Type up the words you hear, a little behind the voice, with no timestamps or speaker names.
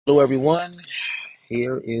Hello, everyone.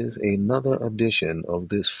 Here is another edition of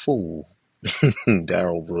this fool,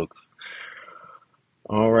 Daryl Brooks.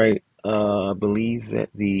 All right. I believe that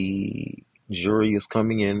the jury is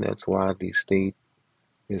coming in. That's why the state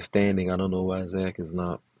is standing. I don't know why Zach is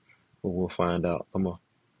not, but we'll find out. Come on.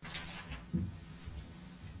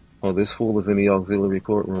 Oh, this fool is in the auxiliary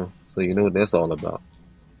courtroom. So you know what that's all about.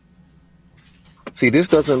 See, this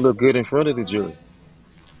doesn't look good in front of the jury.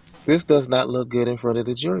 This does not look good in front of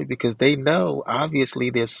the jury because they know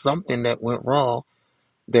obviously there's something that went wrong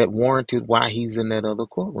that warranted why he's in that other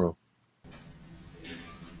courtroom.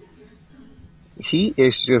 He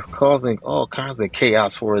is just causing all kinds of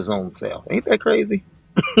chaos for his own self. Ain't that crazy?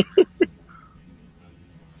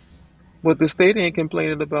 But the state ain't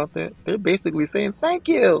complaining about that. They're basically saying, thank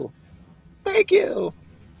you. Thank you.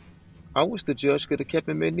 I wish the judge could have kept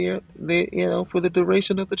him in there, for the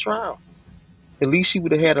duration of the trial. At least she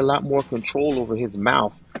would have had a lot more control over his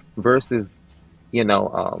mouth versus,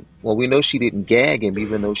 well, we know she didn't gag him,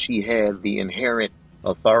 even though she had the inherent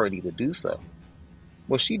authority to do so.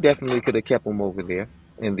 Well, she definitely could have kept him over there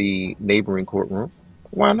in the neighboring courtroom.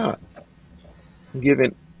 Why not?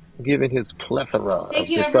 Given given his plethora Thank of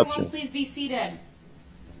you, everyone. disruption. Please be seated.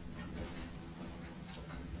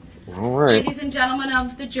 All right. Ladies and gentlemen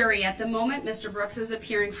of the jury, at the moment, Mr. Brooks is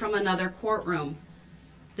appearing from another courtroom.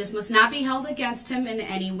 This must not be held against him in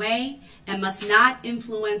any way and must not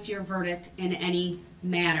influence your verdict in any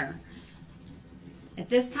manner. At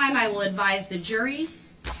this time, I will advise the jury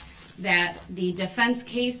that the defense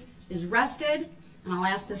case is rested, and I'll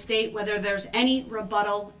ask the state whether there's any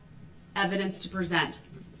rebuttal evidence to present.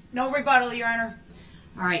 No rebuttal, Your Honor.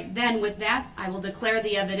 All right, then with that, I will declare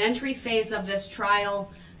the evidentiary phase of this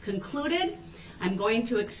trial concluded. I'm going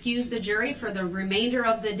to excuse the jury for the remainder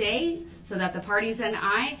of the day so that the parties and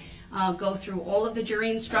I go through all of the jury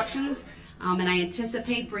instructions, and I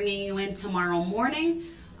anticipate bringing you in tomorrow morning.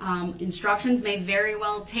 Instructions may very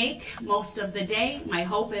well take most of the day. My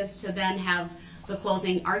hope is to then have the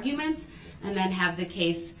closing arguments and then have the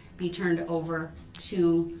case be turned over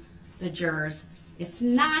to the jurors. If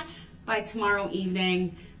not by tomorrow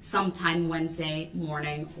evening, sometime Wednesday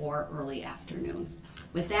morning or early afternoon.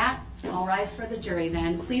 With that, I'll rise for the jury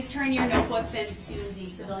then. Please turn your notebooks into the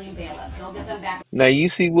civilian bailiffs. I'll get them back. Now you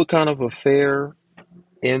see what kind of a fair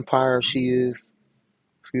umpire she is?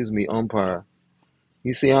 Excuse me, umpire.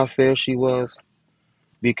 You see how fair she was?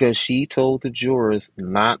 Because she told the jurors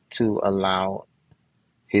not to allow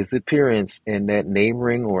his appearance in that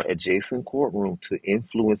neighboring or adjacent courtroom to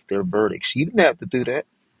influence their verdict. She didn't have to do that.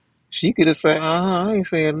 She could have said, I ain't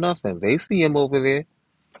saying nothing. They see him over there.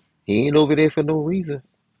 He ain't over there for no reason.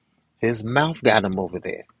 His mouth got him over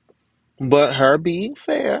there. But her being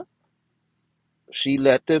fair, she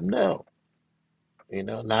let them know,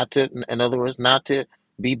 not to, in other words, not to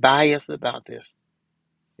be biased about this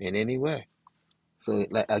in any way. So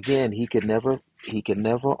like, again, he could never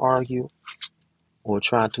argue or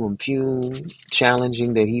try to impugn,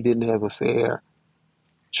 challenging that he didn't have a fair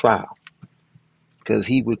trial because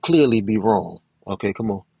he would clearly be wrong. Okay,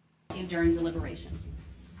 come on. During deliberation.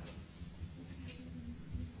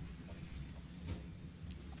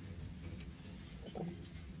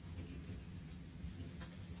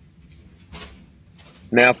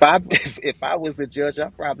 Now, if I if I was the judge, I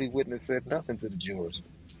probably wouldn't have said nothing to the jurors.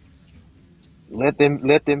 Let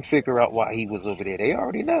them figure out why he was over there. They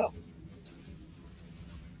already know.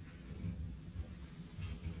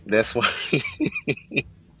 That's why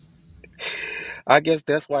I guess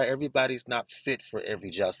that's why everybody's not fit for every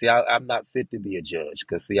job. See, I'm not fit to be a judge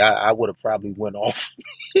because see, I would have probably went off,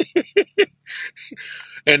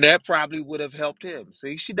 and that probably would have helped him.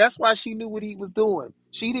 See, that's why she knew what he was doing.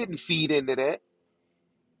 She didn't feed into that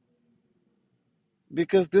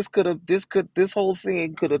because this whole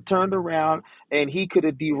thing could have turned around and he could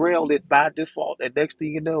have derailed it by default. And next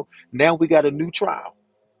thing you know, now we got a new trial,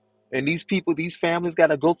 and these families got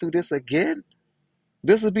to go through this again.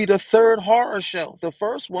 This would be the third horror show. The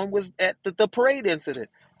first one was at the parade incident.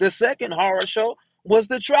 The second horror show was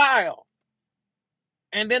the trial.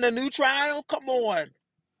 And then a new trial? Come on.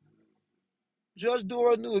 Judge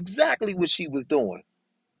Dora knew exactly what she was doing.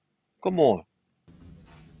 Come on.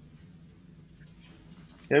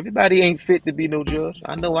 Everybody ain't fit to be no judge.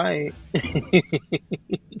 I know I ain't.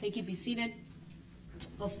 Thank you. Be seated.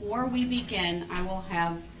 Before we begin, I will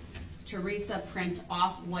have Teresa print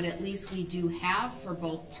off what at least we do have for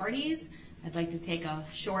both parties. I'd like to take a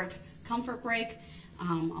short comfort break.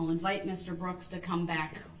 I'll invite Mr. Brooks to come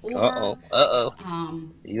back over. Uh-oh. Uh-oh.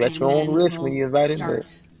 You at And your own then risk when we'll you invite him back.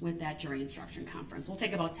 start with that jury instruction conference. We'll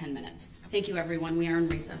take about 10 minutes. Thank you, everyone. We are in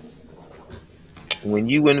recess. When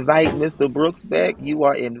you invite Mr. Brooks back, you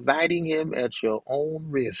are inviting him at your own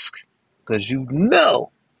risk because you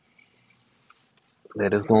know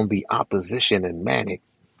that it's going to be opposition and manic,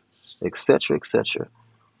 etc., etc.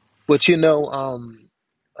 But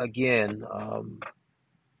again,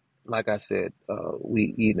 like I said, a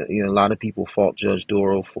lot of people fault Judge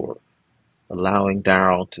Dorrow for allowing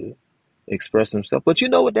Darrell to express himself. But you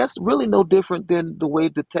know what? That's really no different than the way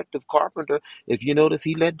Detective Carpenter, if you notice,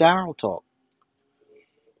 he let Darrell talk.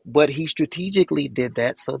 But he strategically did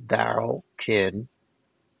that so Darrell can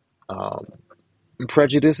um,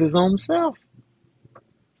 prejudice his own self.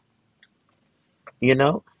 You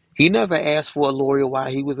know, he never asked for a lawyer while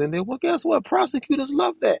he was in there. Well, guess what? Prosecutors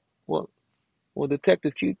love that. Well,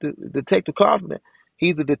 Detective Carpenter,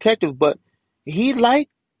 he's a detective, but he like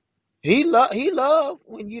he love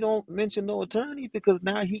when you don't mention no attorney because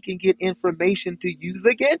now he can get information to use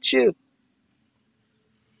against you.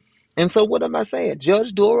 And so what am I saying?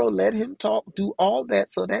 Judge Dorrow let him talk, do all that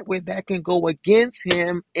so that way that can go against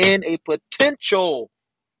him in a potential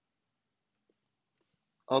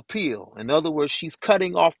appeal. In other words, she's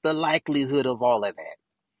cutting off the likelihood of all of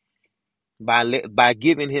that by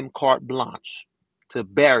giving him carte blanche to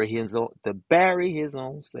bury his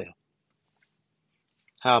own self.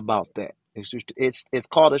 How about that? It's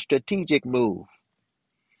called a strategic move.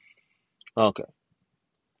 Okay,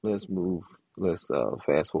 let's move. Let's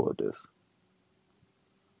fast forward this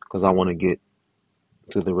because I want to get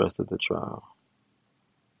to the rest of the trial.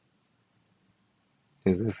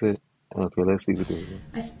 Is this it? Okay, let's see what this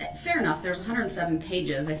is. Fair enough. There's 107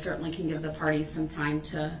 pages. I certainly can give the parties some time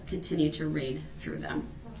to continue to read through them.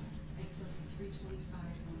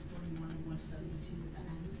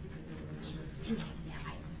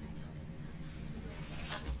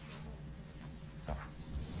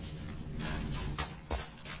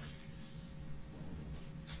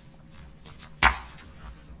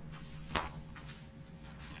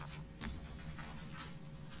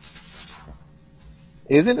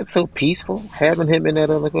 Isn't it so peaceful having him in that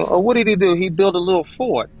other car? Oh, what did he do? He built a little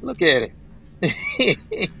fort. Look at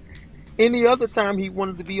it. Any other time he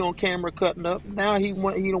wanted to be on camera cutting up, now he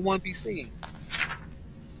don't want to be seen.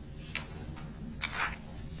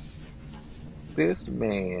 This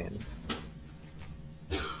man.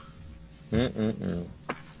 Mm-mm-mm.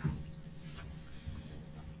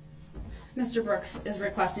 Mr. Brooks is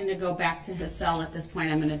requesting to go back to his cell. At this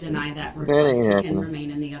point, I'm going to deny that That request. ain't He can happening.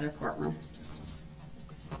 remain in the other courtroom.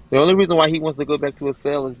 The only reason why he wants to go back to his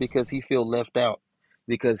cell is because he feels left out,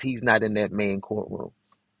 because he's not in that main courtroom.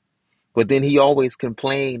 But then he always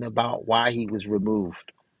complained about why he was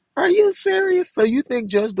removed. Are you serious? So you think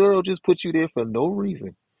Judge Doyle just put you there for no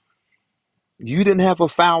reason? You didn't have a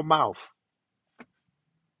foul mouth,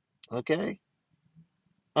 okay?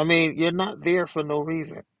 I mean, you're not there for no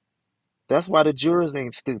reason. That's why the jurors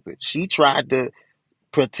ain't stupid. She tried to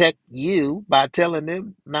protect you by telling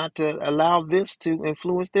them not to allow this to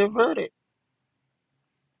influence their verdict.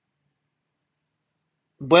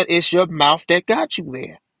 But it's your mouth that got you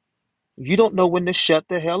there. You don't know when to shut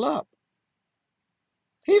the hell up.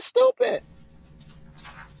 He's stupid.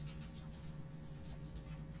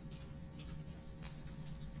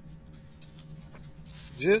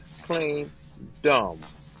 Just plain dumb.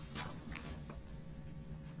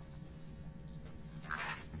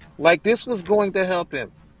 Like this was going to help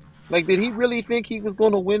him. Like, did he really think he was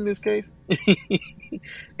going to win this case?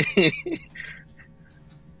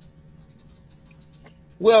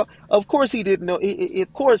 Well, of course he didn't know.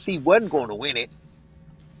 Of course he wasn't going to win it.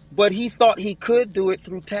 But he thought he could do it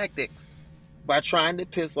through tactics by trying to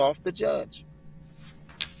piss off the judge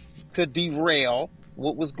to derail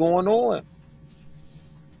what was going on.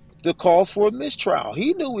 The calls for a mistrial.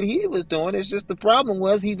 He knew what he was doing. It's just the problem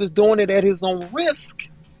was he was doing it at his own risk.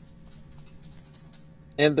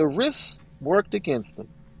 And the risks worked against him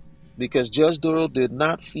because Judge Doyle did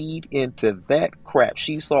not feed into that crap.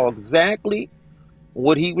 She saw exactly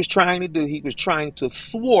what he was trying to do. He was trying to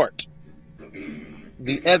thwart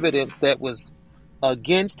the evidence that was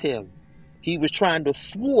against him. He was trying to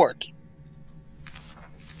thwart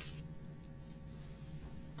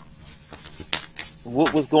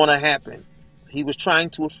what was going to happen. He was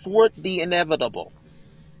trying to thwart the inevitable.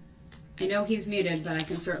 I know he's muted, but I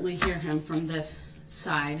can certainly hear him from this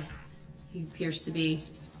side. He appears to be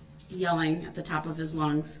yelling at the top of his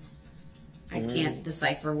lungs. I can't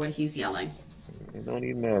decipher what he's yelling. It don't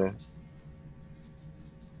even matter.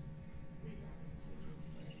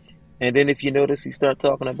 And then if you notice, he start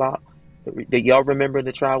talking about, did y'all remember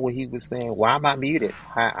the trial where he was saying, why am I muted?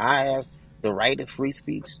 I have the right of free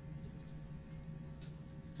speech.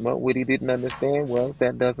 But what he didn't understand was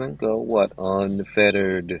that doesn't go, what,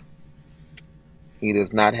 unfettered. He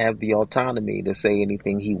does not have the autonomy to say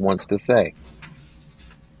anything he wants to say.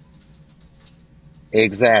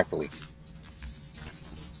 Exactly.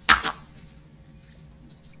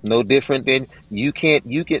 No different than you can,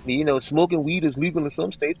 smoking weed is legal in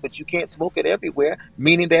some states, but you can't smoke it everywhere,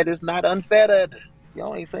 meaning that it's not unfettered.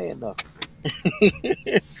 Y'all ain't saying nothing.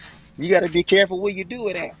 You got to be careful where you do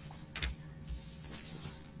it at.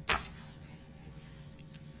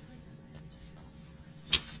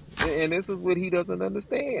 And this is what he doesn't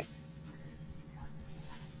understand.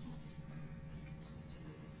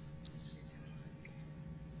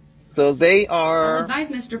 So they I'll are, advise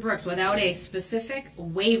Mr. Brooks, without a specific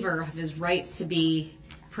waiver of his right to be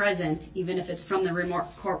present, even if it's from the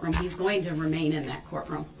remote courtroom, he's going to remain in that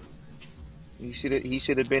courtroom. he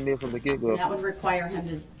should have been there from the And get-go. that would require him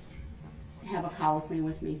to have a colloquy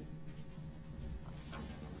with me.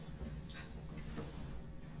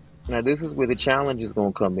 Now, this is where the challenge is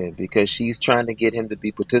going to come in, because she's trying to get him to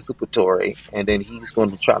be participatory, and then he's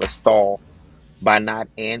going to try to stall by not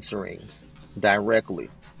answering directly.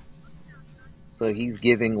 So he's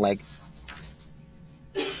giving, like,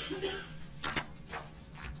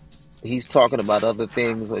 he's talking about other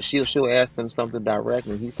things, but she'll ask him something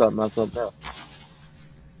directly. He's talking about something else.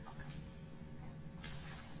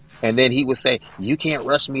 And then he would say, "You can't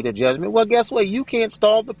rush me to judgment." Well, guess what? You can't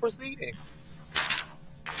stall the proceedings.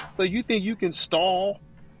 So you think you can stall,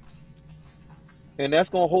 and that's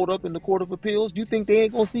going to hold up in the Court of Appeals? You think they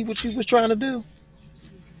ain't going to see what you was trying to do?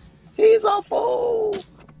 He's a fool.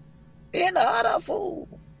 And a utter fool.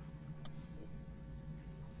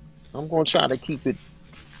 I'm going to try to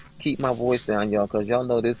keep my voice down, y'all, because y'all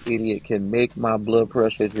know this idiot can make my blood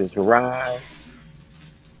pressure just rise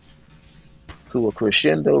to a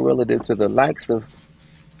crescendo relative to the likes of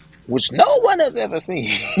which no one has ever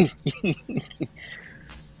seen.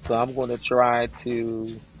 So I'm going to try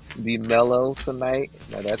to be mellow tonight.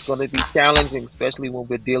 Now, that's going to be challenging, especially when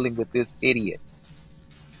we're dealing with this idiot.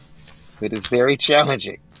 It is very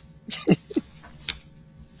challenging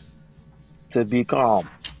to be calm,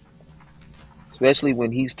 especially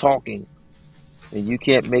when he's talking and you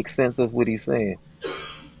can't make sense of what he's saying.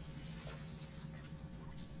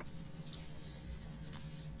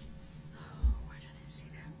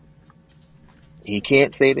 He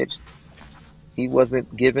can't say that he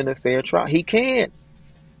wasn't given a fair trial. He can't.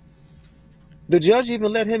 The judge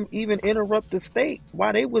even let him even interrupt the state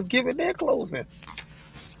while they was giving their closing.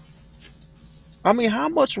 I mean, how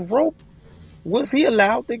much rope was he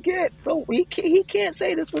allowed to get? So he can't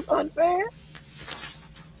say this was unfair.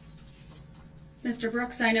 Mr.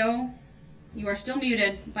 Brooks, I know you are still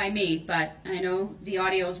muted by me, but I know the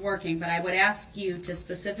audio is working, but I would ask you to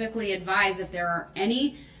specifically advise if there are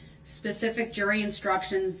any specific jury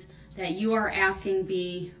instructions that you are asking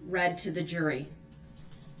be read to the jury.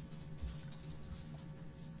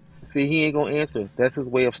 See, he ain't gonna answer. That's his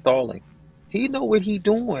way of stalling. He know what he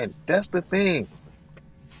doing. That's the thing.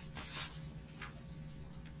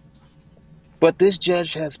 But this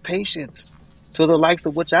judge has patience to the likes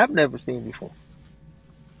of which I've never seen before.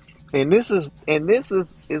 And this is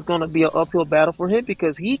going to be an uphill battle for him,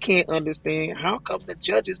 because he can't understand how come the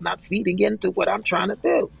judge is not feeding into what I'm trying to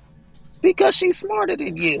do. Because she's smarter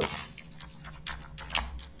than you.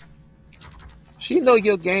 She know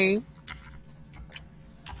your game.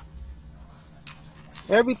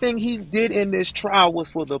 Everything he did in this trial was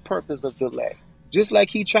for the purpose of delay. Just like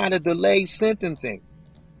he tried to delay sentencing.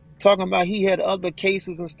 Talking about he had other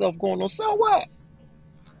cases and stuff going on. So what?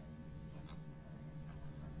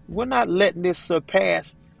 We're not letting this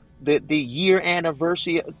surpass the year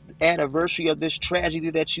anniversary of this tragedy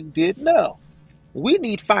that you did. No. We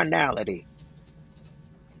need finality.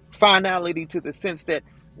 Finality to the sense that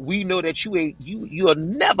we know that you'll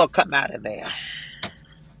never come out of there.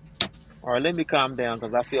 All right, let me calm down,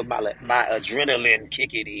 because I feel my adrenaline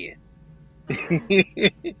kicking in.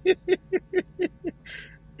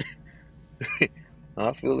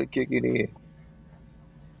 I feel it kicking in.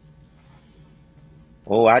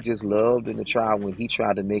 Oh, I just loved in the trial when he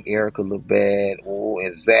tried to make Erica look bad. Oh,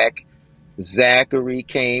 and Zachary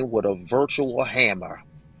came with a virtual hammer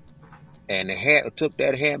and took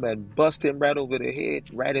that hammer and bust him right over the head,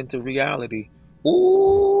 right into reality.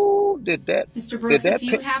 Ooh, Mr. Brooks, if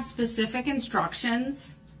you have specific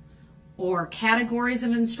instructions or categories of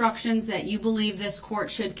instructions that you believe this court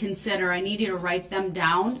should consider, I need you to write them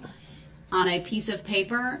down on a piece of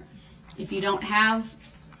paper. If you don't have,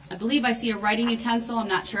 I believe I see a writing utensil. I'm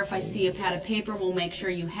not sure if I see a pad of paper. We'll make sure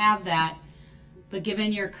you have that. But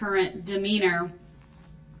given your current demeanor,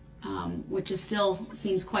 which is still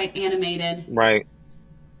seems quite animated, right,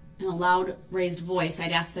 and a loud raised voice,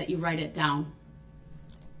 I'd ask that you write it down.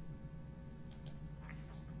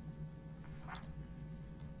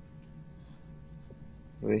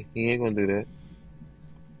 He ain't gonna do that.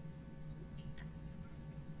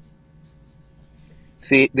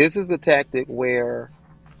 See, this is a tactic where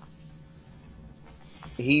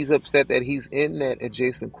he's upset that he's in that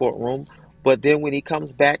adjacent courtroom, but then when he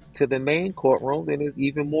comes back to the main courtroom, then there's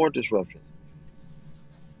even more disruptions.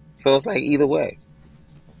 So it's like either way,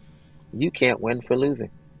 you can't win for losing.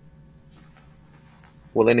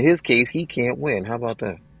 Well, in his case, he can't win. How about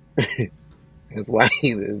that? That's why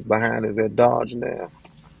he is behind us at Dodge now.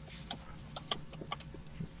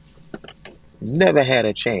 Never had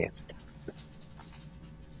a chance.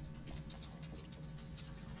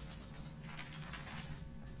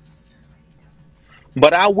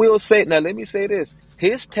 But I will say, now let me say this.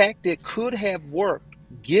 His tactic could have worked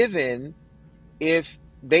given if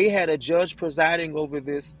they had a judge presiding over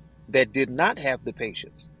this that did not have the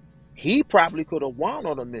patience. He probably could have won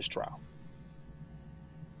on a mistrial.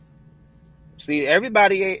 See,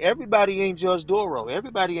 everybody ain't Judge Dorrow.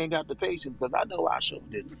 Everybody ain't got the patience because I know I sure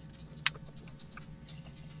didn't.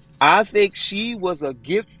 I think she was a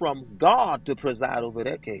gift from God to preside over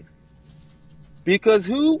that case. Because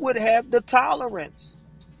who would have the tolerance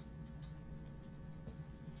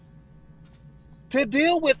to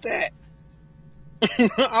deal with that?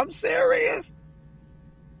 I'm serious.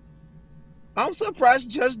 I'm surprised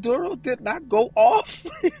Judge Duro did not go off.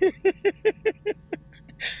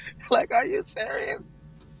 Like, are you serious?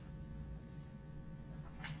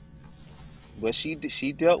 But she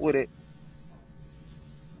dealt with it.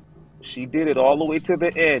 She did it all the way to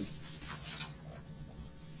the end.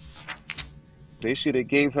 They should have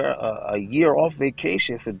gave her a year off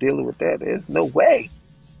vacation for dealing with that. There's no way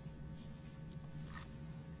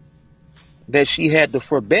that she had the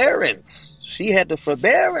forbearance. She had the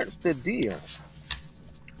forbearance to deal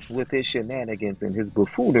with his shenanigans and his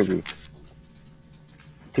buffoonery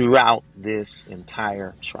throughout this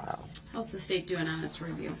entire trial. How's the state doing on its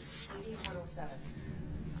review?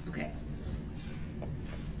 Okay.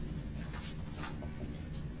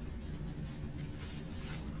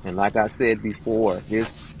 And like I said before,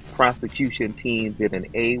 this prosecution team did an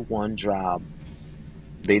A1 job.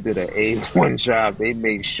 They did an A1 job. They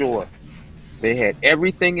made sure they had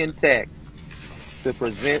everything intact to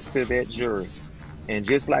present to that jury. And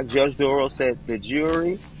just like Judge Doro said, the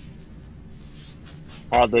jury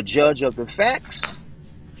are the judge of the facts,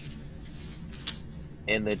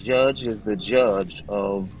 and the judge is the judge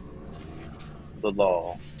of the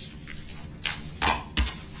law.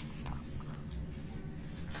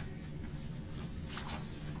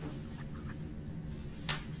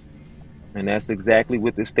 And that's exactly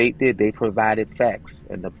what the state did. They provided facts.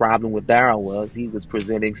 And the problem with Darrell was he was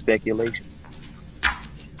presenting speculation.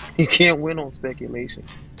 You can't win on speculation.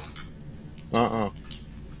 Uh-uh.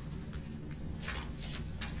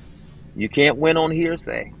 You can't win on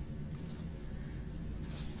hearsay.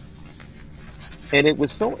 And it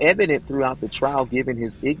was so evident throughout the trial, given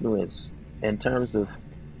his ignorance in terms of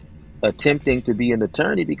attempting to be an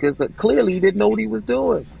attorney, because clearly he didn't know what he was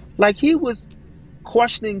doing. Like he was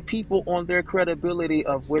questioning people on their credibility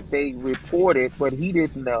of what they reported, but he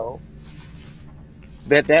didn't know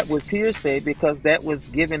that that was hearsay because that was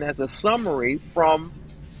given as a summary from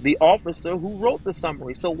the officer who wrote the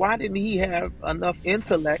summary. So why didn't he have enough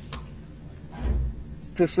intellect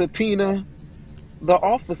to subpoena the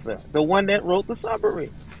officer, the one that wrote the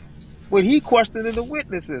summary? When he questioning the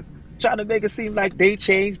witnesses, trying to make it seem like they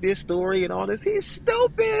changed their story and all this. He's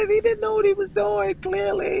stupid. He didn't know what he was doing,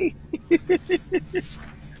 clearly.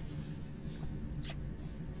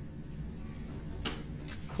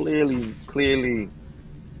 Clearly.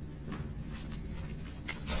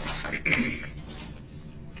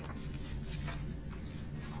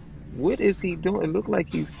 What is he doing? It looked like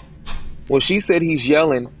well, she said he's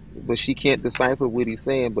yelling, but she can't decipher what he's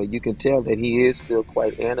saying, but you can tell that he is still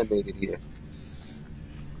quite animated here.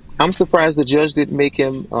 I'm surprised the judge didn't make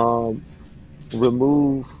him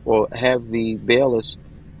remove or have the bailiffs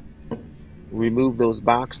remove those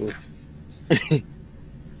boxes.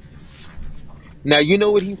 Now you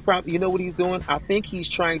know what he's doing? I think he's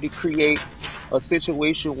trying to create a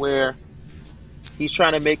situation where he's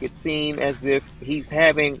trying to make it seem as if he's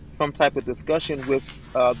having some type of discussion with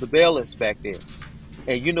the bailiffs back there.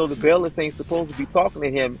 And you know the bailiffs ain't supposed to be talking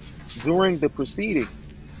to him during the proceeding.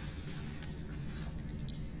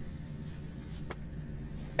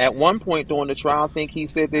 At one point during the trial, I think he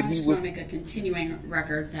said that I he just want was to make a continuing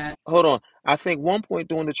record that hold on. I think one point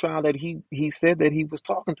during the trial that he said that he was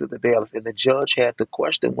talking to the bailiffs, and the judge had to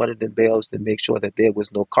question one of the bailiffs to make sure that there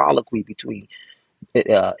was no colloquy between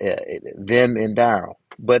them and Daryl.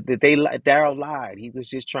 But that Daryl lied. He was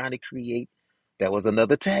just trying to create. That was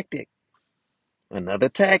another tactic. Another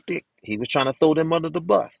tactic. He was trying to throw them under the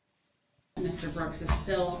bus. Mr. Brooks is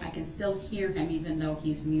still, I can still hear him even though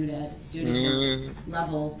he's muted due to his Mm.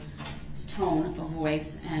 level, his tone of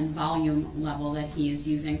voice and volume level that he is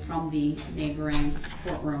using from the neighboring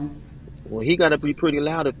courtroom. Well, he got to be pretty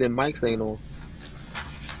loud if them mics ain't on.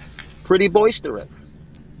 Pretty boisterous.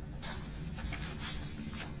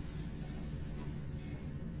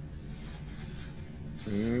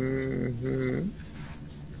 Hmm.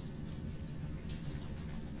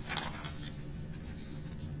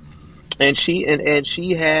 And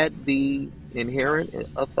she had the inherent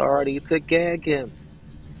authority to gag him,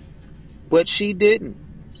 but she didn't.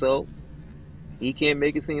 So he can't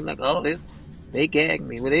make it seem like, oh, they gagged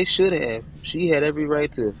me. Well, they should have. She had every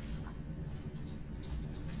right to.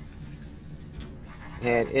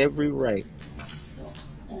 Had every right. So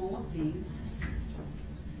all of these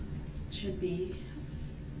should be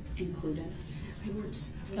included,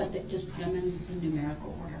 but just put them in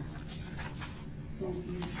numerical order. So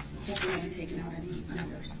you hopefully haven't taken out any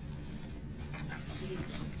numbers.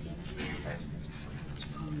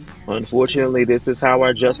 Unfortunately, this is how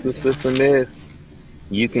our justice system is.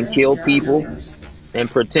 You can kill There are no people zeros.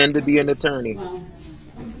 and pretend to be an attorney Well,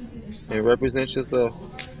 and represent yourself.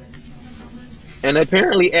 And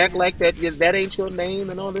apparently act like that ain't your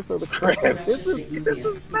name and all this other crap. well, that's This just is the this is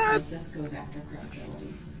easiest because this nuts. goes after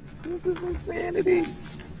credibility. This is insanity.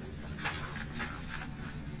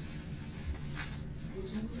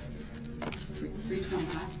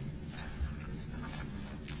 325.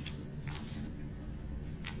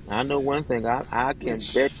 I know one thing. I can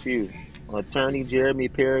Which bet you, Attorney it's Jeremy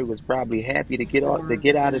Perry was probably happy to before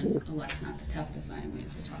get out of defendant this. elects not to testify, and we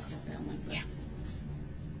have to toss up that one. But yeah.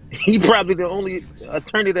 He probably the only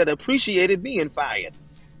attorney that appreciated being fired,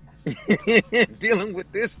 dealing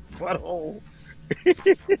with this butthole.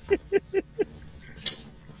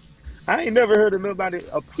 I ain't never heard of nobody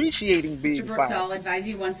appreciating Mr. being Brooks, fired. I'll advise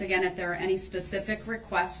you once again if there are any specific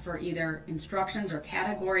requests for either instructions or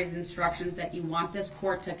categories instructions that you want this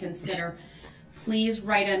court to consider, please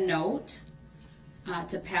write a note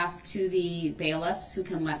to pass to the bailiffs who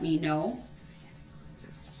can let me know.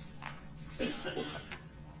 You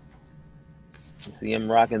see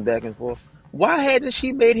him rocking back and forth. Why hadn't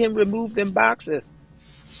she made him remove them boxes?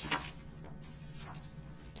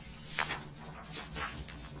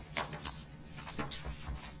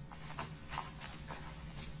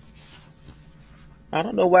 I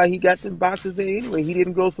don't know why he got them boxes there anyway. He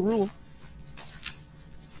didn't go through them.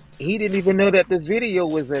 He didn't even know that the video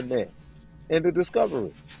was in there in the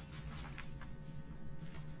discovery.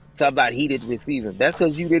 Talk about he didn't receive them. That's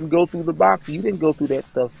because you didn't go through the box. You didn't go through that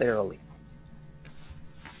stuff thoroughly.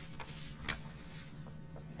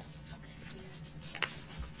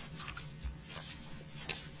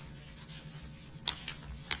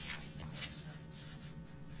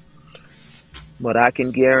 But I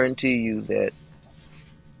can guarantee you that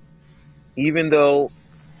even though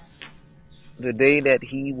the day that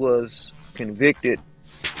he was convicted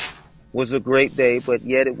was a great day, but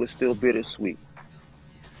yet it was still bittersweet.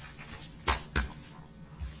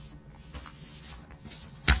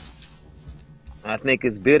 I think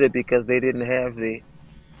it's bitter because they didn't have the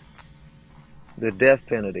death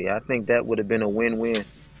penalty. I think that would have been a win-win.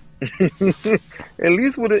 At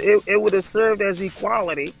least it would have served as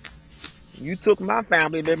equality. You took my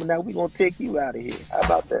family member, now we're gonna take you out of here. How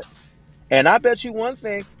about that? And I bet you one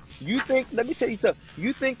thing, let me tell you something.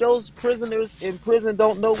 You think those prisoners in prison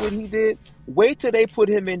don't know what he did? Wait till they put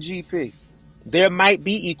him in GP. There might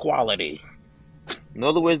be equality. In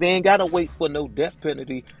other words, they ain't gotta wait for no death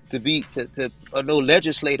penalty to or no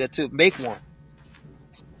legislator to make one.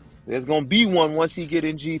 There's gonna be one once he get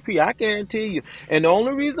in GP. I guarantee you. And the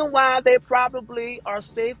only reason why they probably are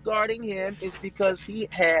safeguarding him is because he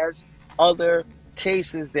has other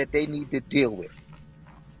cases that they need to deal with.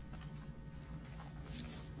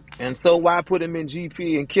 And so why put him in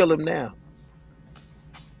GP and kill him now?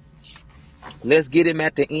 Let's get him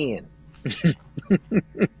at the end.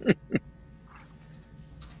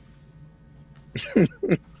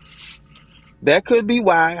 That could be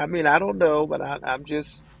why. I mean, I don't know, but I'm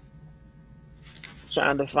just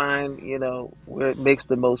trying to find, where it makes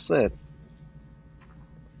the most sense.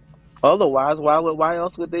 Otherwise, why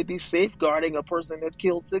else would they be safeguarding a person that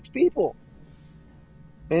killed 6 people?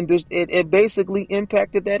 And it basically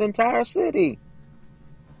impacted that entire city.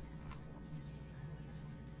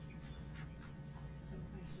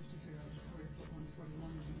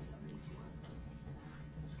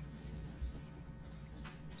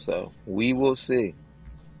 So we will see.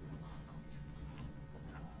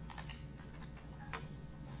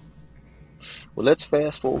 Well, let's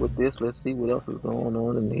fast forward this. Let's see what else is going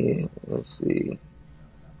on in here. Let's see.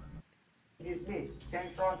 hit. You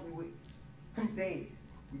can't charge me with two things.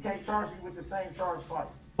 You can't charge me with the same charge twice.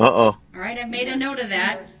 Uh-oh. All right, I've made a note of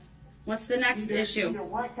that. What's the next issue? Either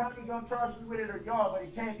one county gonna charge me with it or y'all, but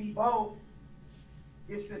it can't be both.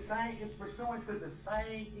 It's the same. It's pursuant to the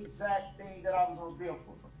same exact thing that I was on bill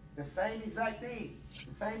for. The same exact thing.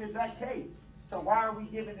 The same exact case. So why are we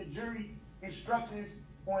giving the jury instructions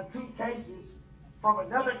on two cases from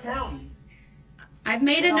another county? I've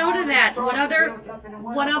made a note of that. What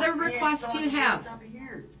other requests do you have?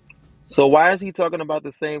 So why is he talking about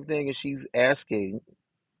the same thing and she's asking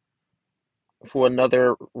for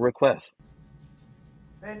another request?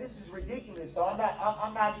 Man, this is ridiculous. So I'm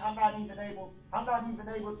not even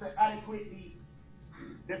able to adequately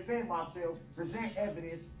defend myself, present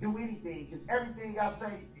evidence, do anything, because everything I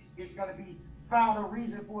say is gonna be found a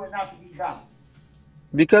reason for it not to be valid.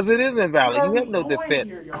 Because it isn't What valid. are You have we no doing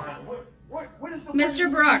defense. here, Your Honor? What is the Mr.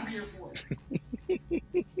 Brooks.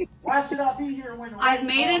 Why should I be here when I've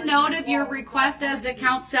made a note of your request as to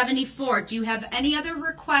count 74. Do you have any other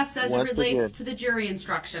requests as it Once relates again. to the jury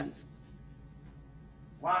instructions?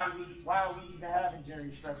 Why are we even having jury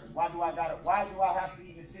instructions? Why do I have to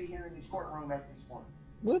even sit here in this courtroom at this point?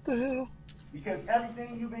 What the hell? Because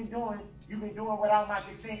everything you've been doing without my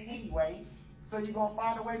consent anyway. So you're gonna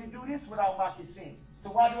find a way to do this without my consent. So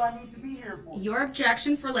why do I need to be here for? Your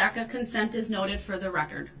objection for lack of consent is noted for the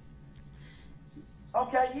record.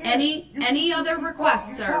 Okay, yeah. Any other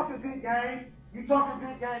requests, sir? You talk a good game. You talk a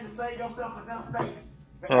good game to save yourself enough face.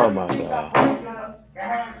 But Oh my everything God. I bring up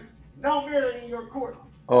has no merit in your court.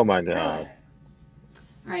 Oh my God.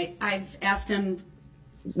 All right, I've asked him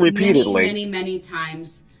Repeatedly. many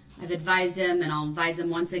times. I've advised him, and I'll advise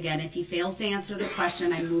him once again. If he fails to answer the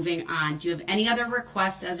question, I'm moving on. Do you have any other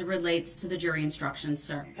requests as it relates to the jury instructions,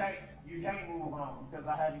 sir? You can't move on because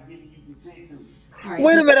I haven't given you consent to it. All right.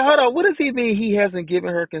 Wait a minute, hold on. What does he mean he hasn't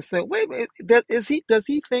given her consent? Wait a minute. Does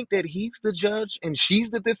he think that he's the judge and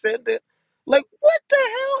she's the defendant? Like, what the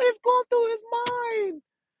hell is going through his mind?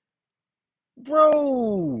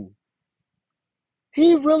 Bro.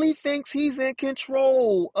 He really thinks he's in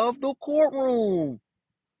control of the courtroom.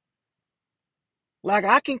 Like,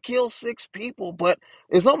 I can kill 6 people, but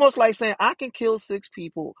it's almost like saying I can kill 6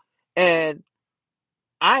 people and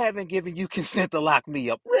I haven't given you consent to lock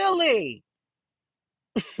me up. Really?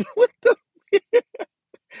 What the?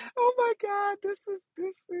 Oh my God, this is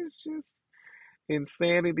just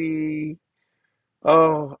insanity.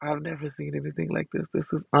 Oh, I've never seen anything like this.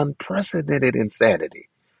 This is unprecedented insanity.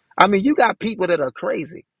 I mean, you got people that are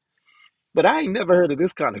crazy, but I ain't never heard of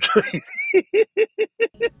this kind of crazy.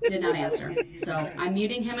 Did not answer. So I'm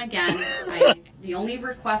muting him again. The only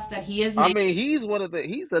request that he has I made mean,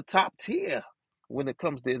 he's a top tier when it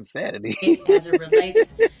comes to insanity. as it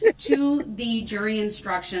relates to the jury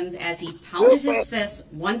instructions, as he pounded his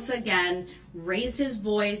fist once again, raised his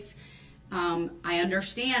voice. I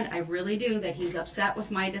understand, I really do, that he's upset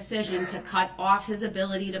with my decision to cut off his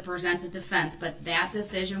ability to present a defense, but that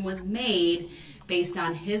decision was made based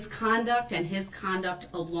on his conduct and his conduct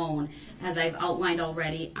alone, as I've outlined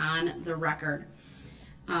already on the record.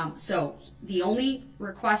 So the only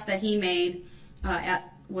request that he made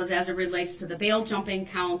was as it relates to the bail jumping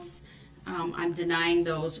counts. I'm denying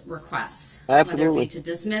those requests, whether it Absolutely. be to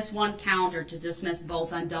dismiss one count or to dismiss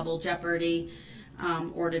both on double jeopardy,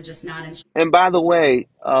 or to just not instruct. And by the way,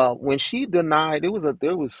 when she denied, there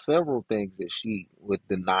was several things that she would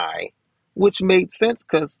deny, which made sense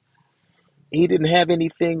because he didn't have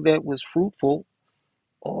anything that was fruitful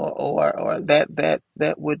or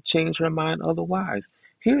that would change her mind otherwise.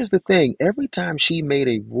 Here's the thing: every time she made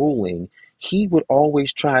a ruling, he would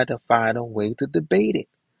always try to find a way to debate it.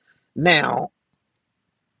 Now,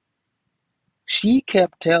 she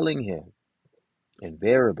kept telling him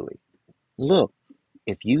invariably, "Look,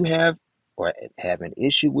 if you have an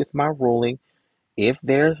issue with my ruling, if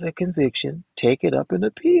there's a conviction, take it up and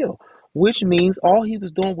appeal," which means all he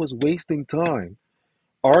was doing was wasting time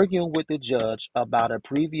arguing with the judge about a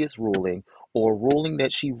previous ruling or a ruling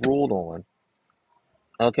that she ruled on.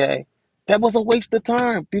 Okay? That was a waste of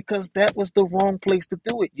time because that was the wrong place to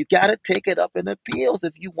do it. You got to take it up in appeals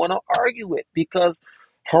if you want to argue it because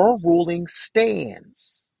her ruling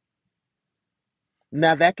stands.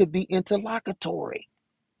 Now, that could be interlocutory,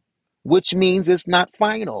 which means it's not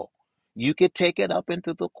final. You could take it up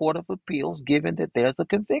into the Court of Appeals given that there's a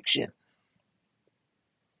conviction.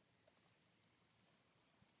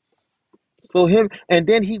 So and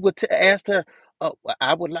then he would ask her,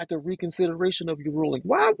 I would like a reconsideration of your ruling.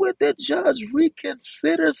 Why would the judge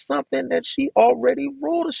reconsider something that she already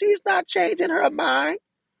ruled? She's not changing her mind.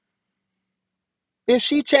 If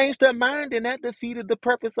she changed her mind, then that defeated the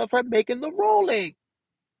purpose of her making the ruling.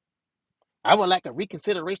 I would like a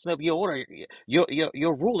reconsideration of your order,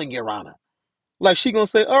 your ruling, Your Honor. Like she gonna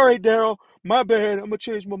say, all right, Daryl, my bad, I'm gonna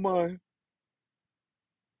change my mind.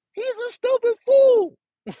 He's a stupid fool.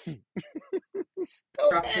 Instruct the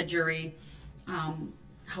Stupid. jury.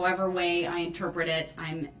 However way I interpret it,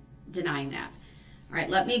 I'm denying that. All right,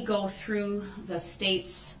 let me go through the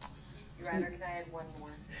state's. Your Honor, can I add one more?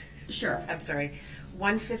 Sure. I'm sorry.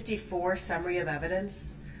 154, summary of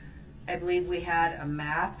evidence. I believe we had a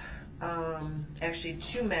map, actually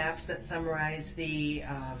two maps that summarize the,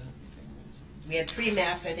 we had three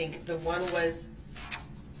maps. I think the one was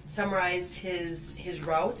summarized his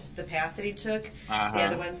route, the path that he took. The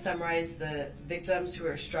other one summarized the victims who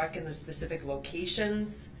were struck in the specific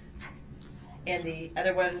locations. And the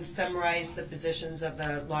other one summarized the positions of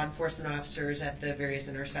the law enforcement officers at the various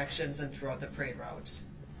intersections and throughout the parade routes.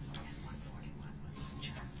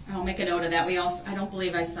 I'll make a note of that. I don't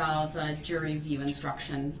believe I saw the jury view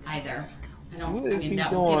instruction either. That was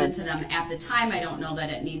given to them at the time. I don't know that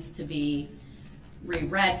it needs to be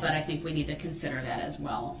reread, but I think we need to consider that as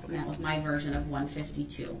well. And that was my version of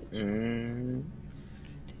 152.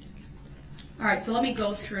 All right, so let me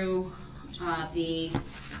go through the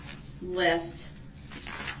list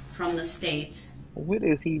from the state. What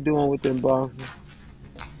is he doing with them boxes?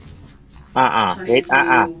 Turning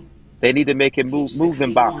to They need to make him page move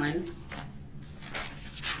them boxes. 61.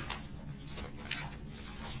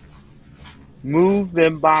 Move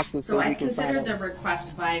them boxes So we I've can considered find the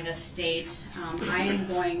request by the state. I am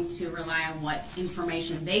going to rely on what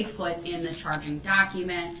information they put in the charging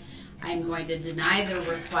document. I'm going to deny their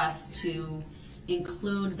request to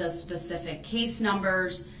include the specific case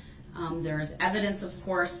numbers. There is evidence, of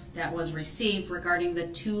course, that was received regarding the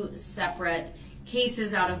two separate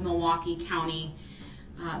cases out of Milwaukee County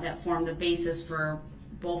that form the basis for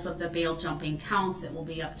both of the bail jumping counts. It will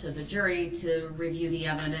be up to the jury to review the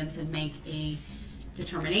evidence and make a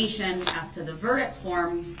determination as to the verdict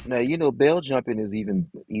forms. Now, you know, bail jumping is even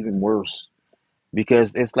worse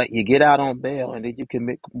because it's like you get out on bail and then you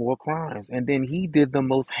commit more crimes. And then he did the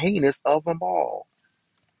most heinous of them all.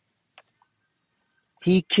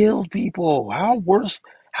 He killed people.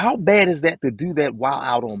 How bad is that to do that while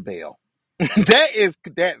out on bail? that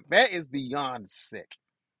is beyond sick.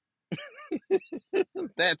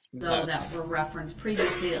 That's Though nuts. that were referenced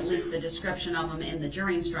previously, at least the description of them in the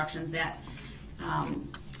jury instructions, that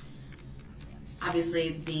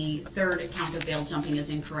obviously the third count of bail jumping is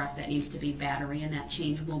incorrect. That needs to be battery, and that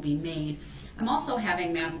change will be made. I'm also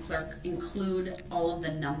having Madam Clerk include all of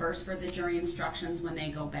the numbers for the jury instructions when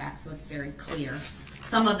they go back, so it's very clear.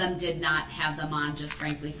 Some of them did not have them on, just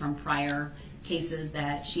frankly from prior cases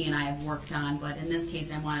that she and I have worked on, but in this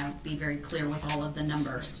case I want to be very clear with all of the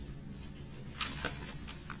numbers.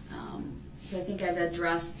 So I think I've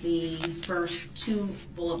addressed the first two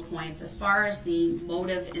bullet points. As far as the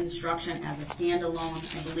motive instruction as a standalone,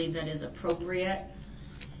 I believe that is appropriate,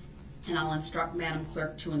 and I'll instruct Madam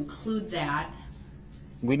Clerk to include that.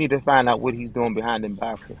 We need to find out what he's doing behind them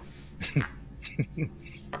boxes.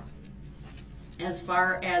 As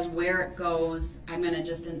far as where it goes, I'm going to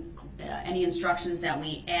just, any instructions that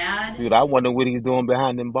we add. Dude, I wonder what he's doing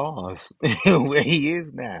behind them bars. Where he is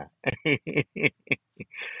now.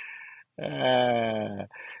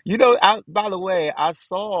 You know, by the way, I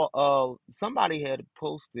saw somebody had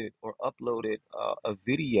posted or uploaded a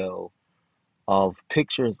video of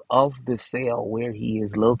pictures of the cell where he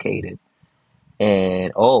is located.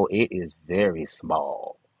 And oh, it is very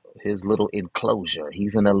small. His little enclosure.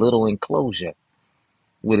 He's in a little enclosure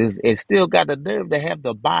with it still got the nerve to have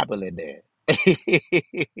the Bible in there.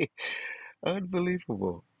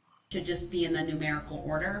 Unbelievable. Should just be in the numerical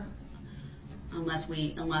order, unless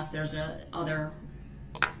there's a other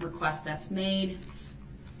request that's made.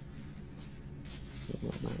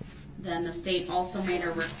 Then the state also made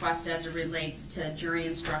a request as it relates to jury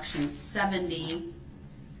instruction 70,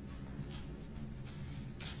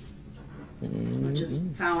 which is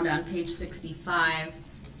found on page 65.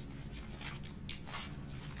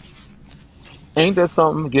 Ain't that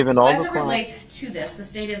something, given So all as the it crime? relates to this, the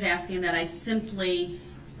state is asking that I simply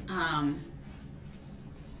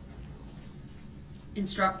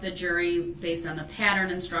instruct the jury based on the pattern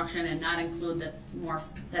instruction and not include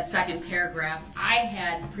that second paragraph. I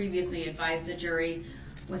had previously advised the jury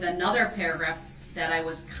with another paragraph that I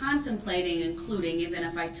was contemplating including, even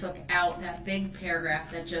if I took out that big paragraph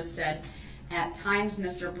that just said, at times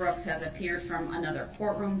Mr. Brooks has appeared from another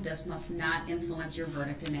courtroom. This must not influence your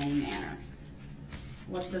verdict in any manner.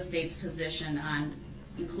 What's the state's position on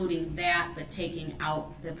including that but taking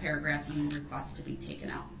out the paragraph you request to be taken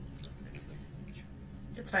out?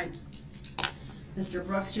 That's fine. Mr.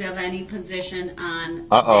 Brooks, do you have any position on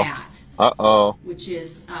Uh-oh. that? Uh-oh. which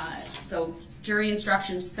is, so jury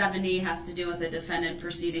instruction 70 has to do with the defendant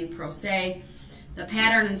proceeding pro se. The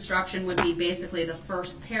pattern instruction would be basically the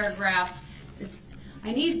first paragraph. It's,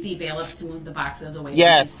 I need the bailiffs to move the boxes away from his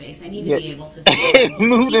Yes. face. I need to Yeah. be able to see them. He can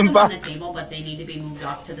Move keep them them on back. the table, but they need to be moved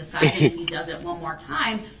off to the side. And if he does it one more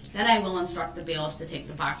time, then I will instruct the bailiffs to take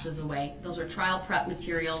the boxes away. Those are trial prep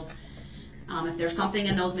materials. If there's something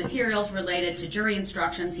in those materials related to jury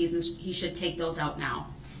instructions, he should take those out now.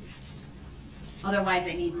 Otherwise,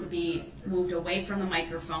 they need to be moved away from the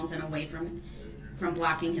microphones and away from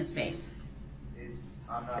blocking his face.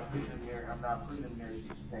 I'm not putting them there. I'm not putting them there. She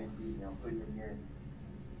can't see me. I'm putting them there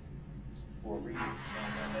for a reason. Don't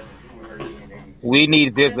have nothing to do with her being We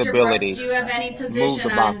need Mr. Brooks, visibility. do you have any Move position the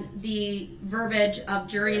box. on the verbiage of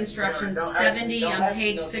jury instruction Don't ask me- 70 don't on ask me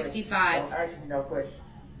page no question. 65? Don't ask me no question.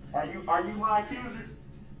 Are you my accuser?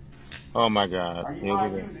 Oh my God. Are you Here my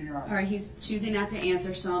we go. accuser, Your Honor? All right, he's choosing not to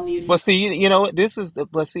answer, so I'll mute him. But see, you know what? This is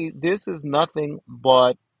nothing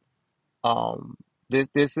but um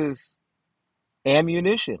this is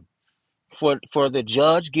ammunition for the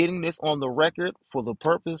judge getting this on the record for the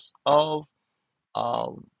purpose of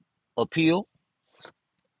um appeal,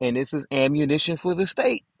 and this is ammunition for the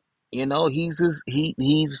state. You know, he's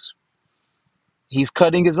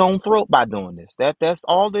cutting his own throat by doing this. That's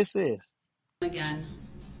all this is. Again,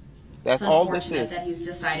 it's That's all this unfortunate is. that he's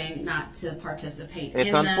deciding not to participate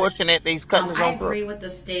It's in this. unfortunate that he's cutting his I own throat. agree with the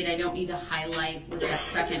state. I don't need to highlight with that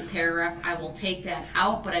second paragraph. I will take that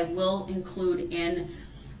out, but I will include in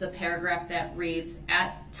the paragraph that reads,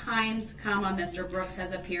 at times, comma, Mr. Brooks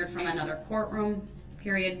has appeared from another courtroom,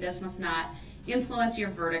 period. This must not influence your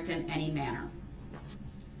verdict in any manner.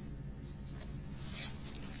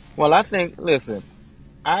 Well, I think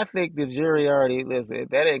the jury already, listen,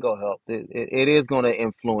 that ain't gonna help. It is gonna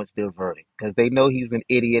influence their verdict because they know he's an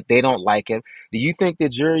idiot. They don't like him. Do you think the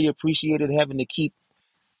jury appreciated having to keep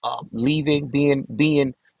leaving,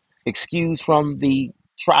 being excused from the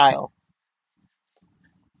trial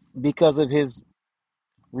because of his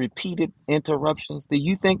repeated interruptions? Do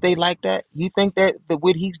you think they like that? You think that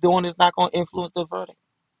what he's doing is not going to influence the verdict?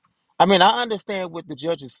 I mean, I understand what the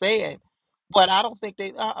judge is saying, but I don't think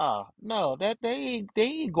they. No, that they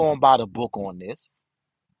ain't going by the book on this.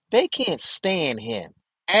 They can't stand him,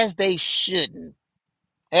 as they shouldn't.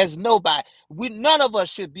 As nobody, we none of us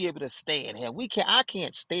should be able to stand him. We can I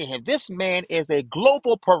can't stand him. This man is a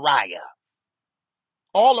global pariah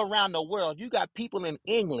all around the world. You got people in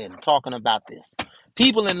England talking about this,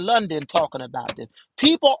 people in London talking about this,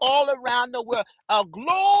 people all around the world. A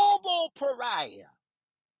global pariah.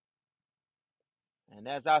 And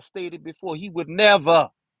as I stated before, he would never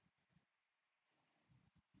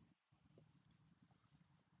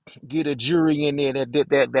get a jury in there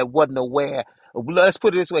that wasn't aware. Let's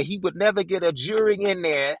put it this way: he would never get a jury in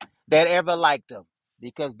there that ever liked him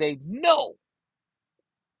because they know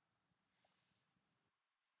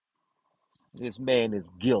this man is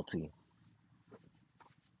guilty.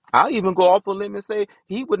 I'll even go off a limb and say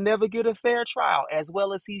he would never get a fair trial, as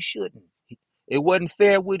well as he shouldn't. It wasn't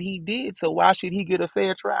fair what he did, so why should he get a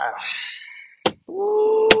fair trial?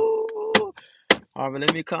 Ooh. All right,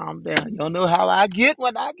 let me calm down. You don't know how I get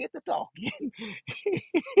when I get to talking.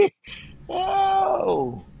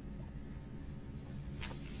 Oh,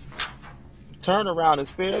 turnaround is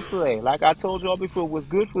fair play. Like I told y'all before, what's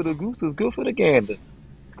good for the goose is good for the gander.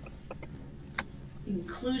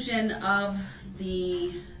 Inclusion of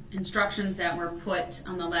the instructions that were put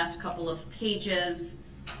on the last couple of pages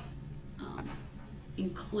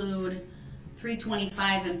include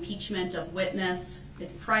 325 impeachment of witness.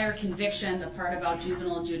 Its prior conviction, the part about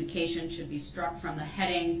juvenile adjudication, should be struck from the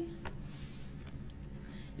heading.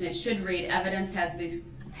 And it should read, evidence has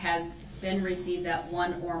been received that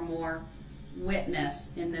one or more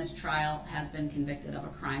witness in this trial has been convicted of a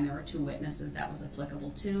crime. There were 2 witnesses that was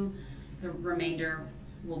applicable to. The remainder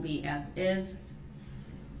will be as is.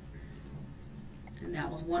 And that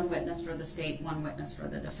was 1 witness for the state, 1 witness for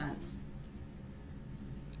the defense.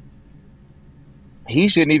 He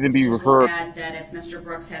shouldn't even be Just will referred. add that if Mr.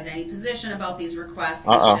 Brooks has any position about these requests,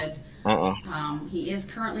 he Uh should. He is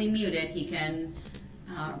currently muted. He can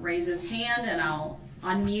raise his hand and I'll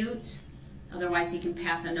unmute. Otherwise, he can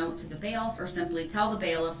pass a note to the bailiff or simply tell the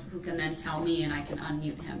bailiff, who can then tell me and I can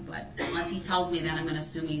unmute him. But unless he tells me, then I'm going to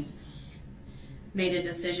assume he's made a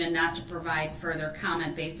decision not to provide further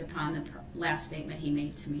comment based upon the last statement he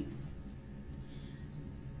made to me.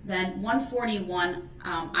 Then 141,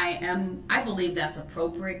 I believe that's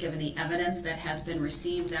appropriate given the evidence that has been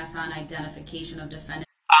received. That's on identification of defendant.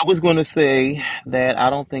 I was going to say that I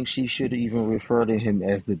don't think she should even refer to him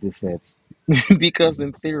as the defense. Because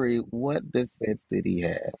in theory, what defense did he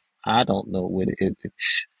have? I don't know what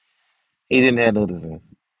he didn't have no defense.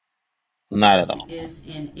 Not at all. Is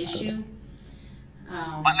an Not at all. issue.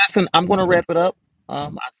 But Um, listen, I'm gonna wrap it up.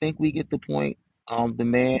 I think we get the point. The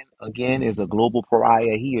man again is a global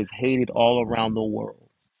pariah. He is hated all around the world.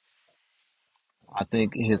 I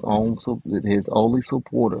think his only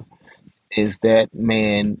supporter is that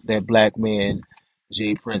man, that black man,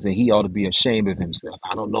 Jay Prince, and he ought to be ashamed of himself.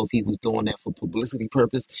 I don't know if he was doing that for publicity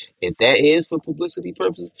purpose. If that is for publicity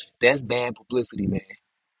purposes, that's bad publicity, man,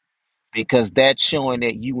 because that's showing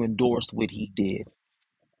that you endorsed what he did,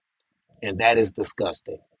 and that is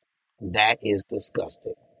disgusting. That is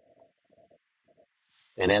disgusting.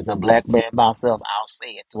 And as a black man myself, I'll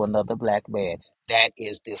say it to another black man. That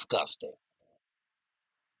is disgusting.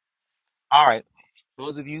 All right.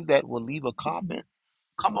 Those of you that will leave a comment,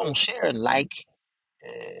 come on, share and like,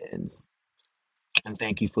 and, and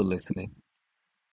thank you for listening.